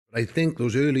I think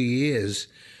those early years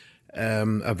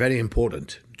are very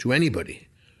important to anybody.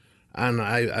 And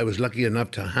I was lucky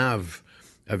enough to have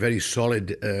a very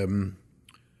solid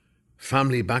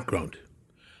family background.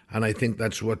 And I think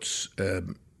that's what's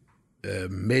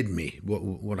made me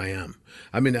what I am.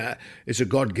 I mean, it's a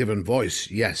God-given voice,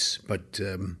 yes, but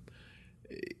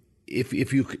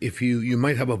if you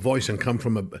might have a voice and come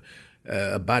from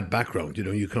a bad background,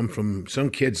 you come from some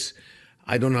kids.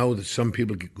 I don't know how that some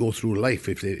people go through life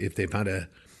if they've had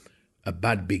a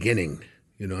bad beginning,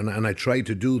 and I try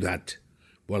to do that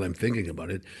while I'm thinking about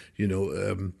it,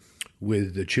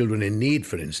 with the children in need,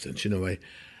 for instance.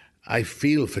 I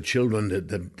feel for children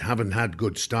that haven't had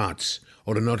good starts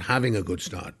or are not having a good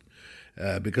start,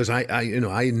 because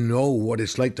I know what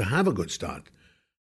it's like to have a good start.